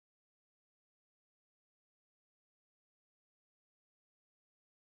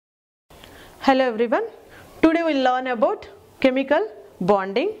Hello everyone, today we will learn about chemical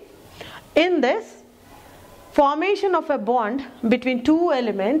bonding. In this, formation of a bond between two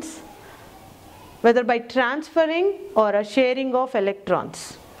elements, whether by transferring or a sharing of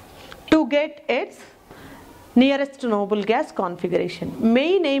electrons to get its nearest noble gas configuration.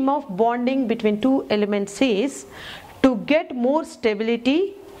 Main aim of bonding between two elements is to get more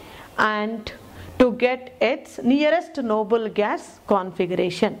stability and to get its nearest noble gas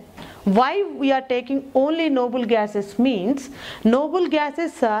configuration. Why we are taking only noble gases means noble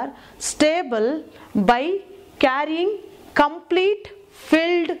gases are stable by carrying complete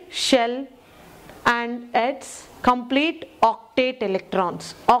filled shell and its complete octet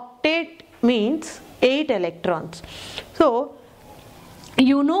electrons. Octet means 8 electrons. So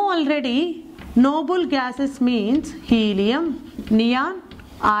you know already noble gases means helium, neon,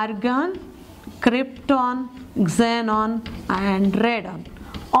 argon, krypton, xenon and radon.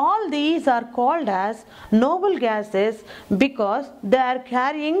 All these are called as noble gases because they are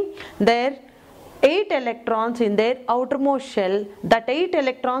carrying their 8 electrons in their outermost shell. That 8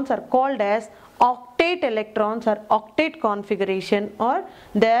 electrons are called as octet electrons or octet configuration, or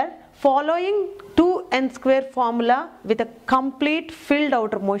they are following 2n square formula with a complete filled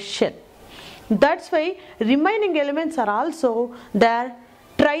outermost shell. That's why remaining elements are also there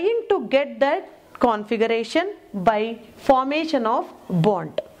trying to get that configuration by formation of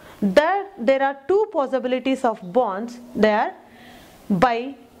bond. There are two possibilities of bonds. There,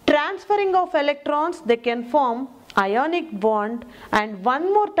 by transferring of electrons they can form ionic bond, and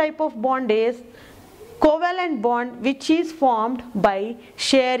one more type of bond is covalent bond, which is formed by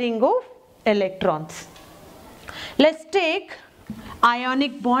sharing of electrons. Let's take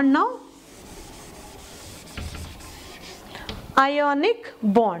ionic bond now. Ionic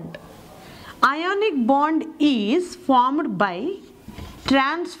bond. Ionic bond is formed by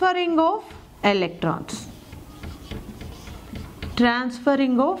transferring of electrons.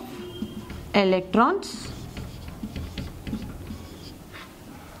 Transferring of electrons.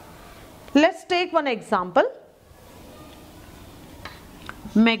 Let's take one example.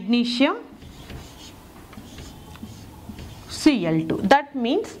 Magnesium Cl2. That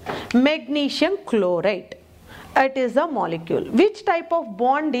means magnesium chloride. It is a molecule. Which type of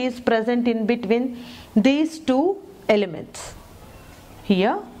bond is present in between these two elements?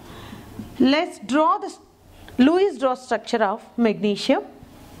 Here, let's draw the Lewis draw structure of magnesium.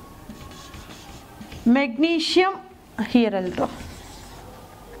 Magnesium, here I'll draw.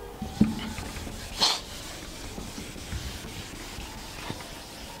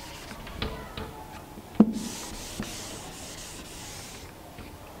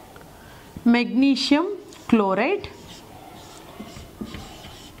 Magnesium chloride,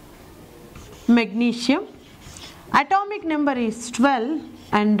 magnesium, atomic number is 12,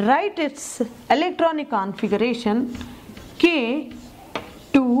 and write its electronic configuration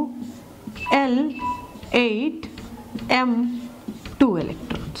K2L8M2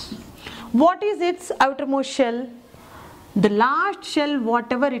 electrons. What is its outermost shell? The last shell,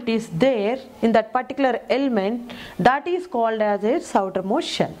 whatever it is there in that particular element, that is called as its outermost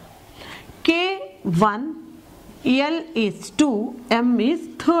shell. K1, L is 2, M is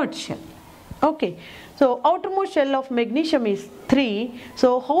third shell. Okay, so outermost shell of magnesium is 3.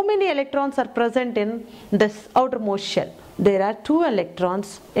 So how many electrons are present in this outermost shell? There are 2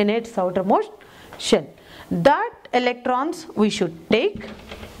 electrons in its outermost shell. That electrons we should take.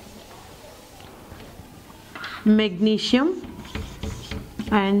 Magnesium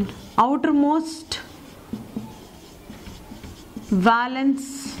and outermost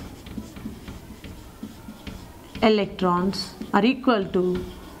valence electrons are equal to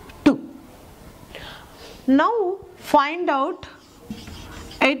 2. Now find out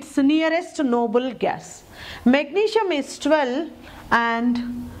its nearest noble gas. Magnesium is 12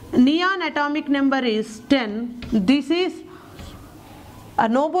 and neon atomic number is 10. This is a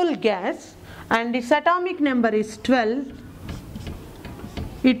noble gas and its atomic number is 12.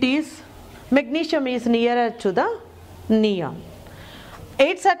 It is, magnesium is nearer to the neon.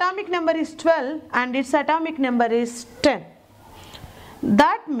 Its atomic number is 12 and its atomic number is 10.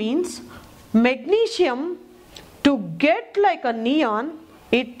 That means magnesium, to get like a neon,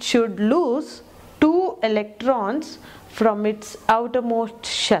 it should lose 2 electrons from its outermost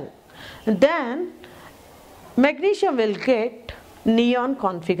shell. Then magnesium will get neon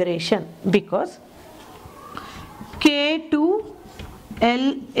configuration because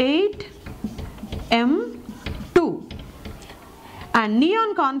K2L8M2 and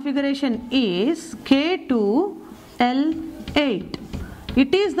neon configuration is K2L8.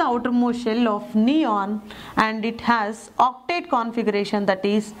 It is the outermost shell of neon and it has octet configuration, that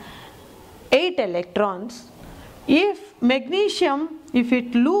is 8 electrons. If magnesium, if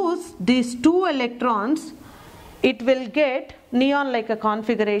it lose these 2 electrons, it will get neon like a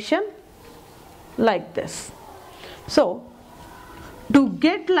configuration like this. So to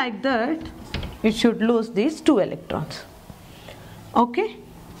get like that, it should lose these 2 electrons. Okay,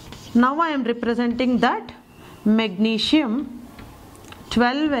 now I am representing that magnesium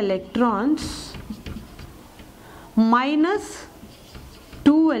 12 electrons minus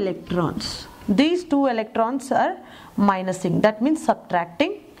 2 electrons. These 2 electrons are minusing, that means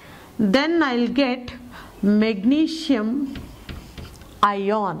subtracting. Then I will get magnesium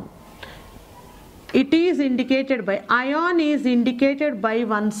ion. It is indicated by, ion is indicated by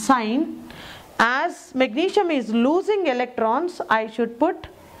one sign. As magnesium is losing electrons, I should put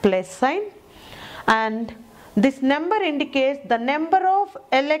plus sign, and this number indicates the number of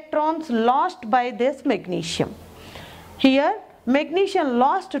electrons lost by this magnesium. Here magnesium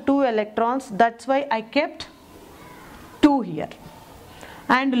lost 2 electrons, that's why I kept 2 here.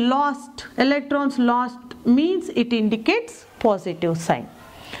 And lost, electrons lost means it indicates positive sign,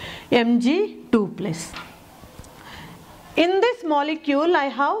 Mg2 plus. In this molecule I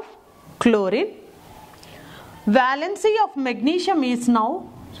have chlorine. Valency of magnesium is now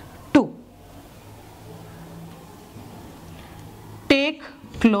 2. Take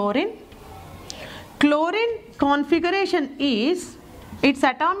chlorine. Chlorine configuration is, its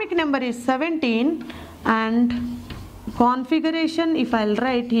atomic number is 17 and configuration, if I'll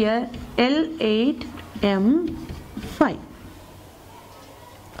write here, L8M5.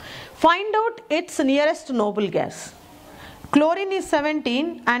 Find out its nearest noble gas. Chlorine is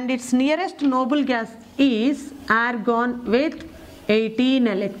 17 and its nearest noble gas is argon with 18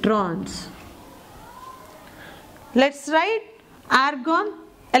 electrons. Let's write argon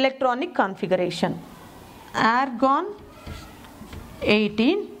electronic configuration. Argon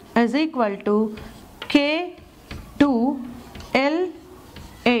 18 is equal to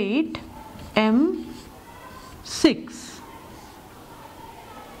K2L8M6.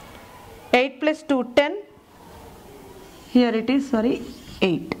 8 plus 2, 10. Here it is,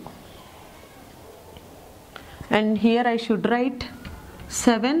 8. And here I should write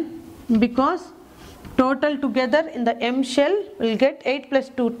 7, because total together in the M shell will get 8 plus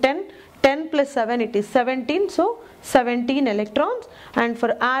 2, 10. 10 plus 7, it is 17. So 17 electrons, and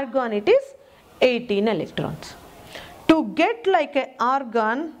for argon it is 18 electrons. To get like a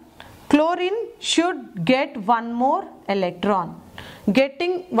argon, chlorine should get one more electron.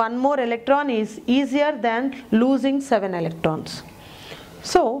 Getting one more electron is easier than losing 7 electrons.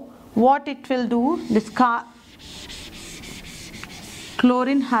 So what it will do, this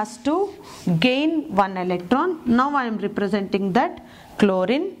chlorine has to gain 1 electron. Now I am representing that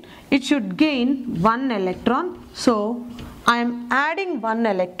chlorine. It should gain 1 electron. So I am adding 1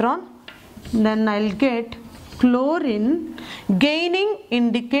 electron. Then I will get chlorine. Gaining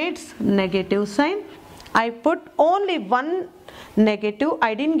indicates negative sign. I put only 1 negative.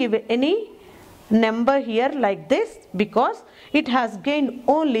 I didn't give any number here like this because it has gained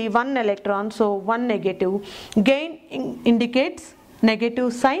only 1 electron. So 1 negative. Gain indicates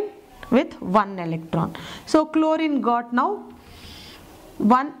negative sign with 1 electron. So chlorine got now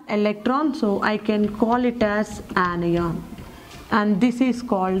 1 electron, so I can call it as anion, and this is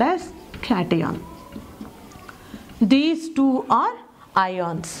called as cation. These two are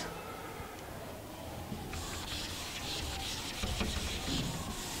ions.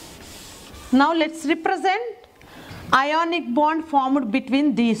 Now let's represent ionic bond formed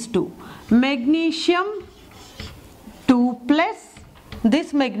between these two. Magnesium 2 plus,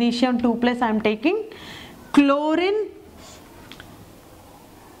 this magnesium 2 plus I am taking, chlorine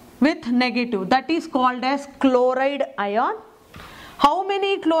with negative, that is called as chloride ion. How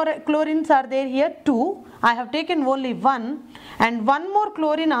many chlorines are there here? 2. I have taken only 1, and 1 more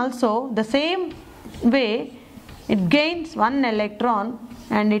chlorine also the same way, it gains 1 electron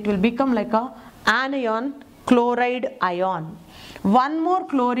and it will become like a anion, chloride ion. 1 more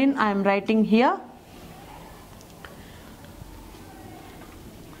chlorine I am writing here.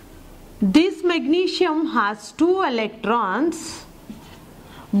 This magnesium has 2 electrons.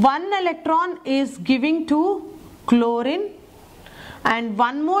 1 electron is giving to chlorine and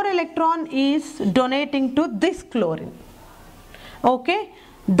 1 more electron is donating to this chlorine. Okay,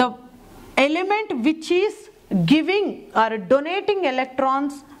 the element which is giving or donating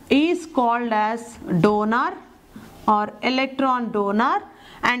electrons is called as donor or electron donor,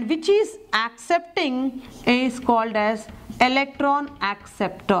 and which is accepting is called as electron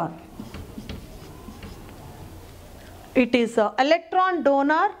acceptor. It is an electron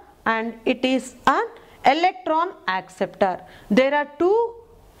donor and it is an electron acceptor. There are 2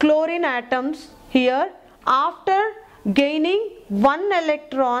 chlorine atoms here. After gaining one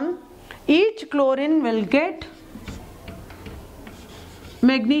electron, each chlorine will get,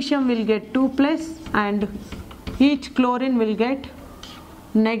 magnesium will get 2 plus and each chlorine will get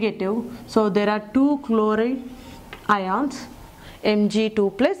negative. So there are 2 chloride ions,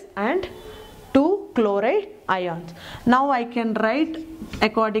 Mg2 plus and 2 chloride ions. Now I can write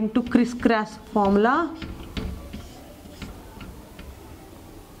according to Criss-Cross formula.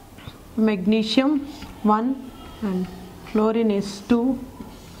 Magnesium 1 and chlorine is 2,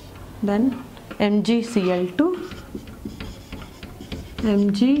 then MgCl2,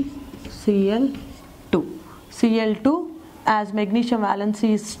 MgCl2. Cl2, as magnesium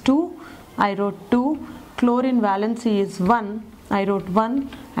valency is 2, I wrote 2, chlorine valency is 1, I wrote 1,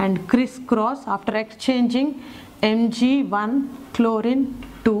 and crisscross after exchanging Mg1 chlorine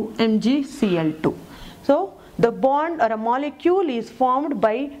to MgCl2. So the bond or a molecule is formed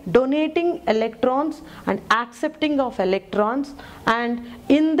by donating electrons and accepting of electrons, and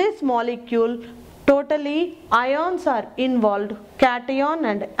in this molecule totally ions are involved, cation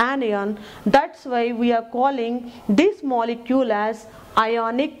and anion. That's why we are calling this molecule as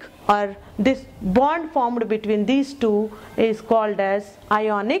ionic, or this bond formed between these two is called as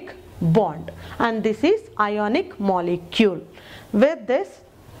ionic bond, and this is ionic molecule. With this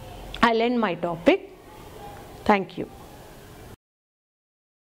I'll end my topic. Thank you.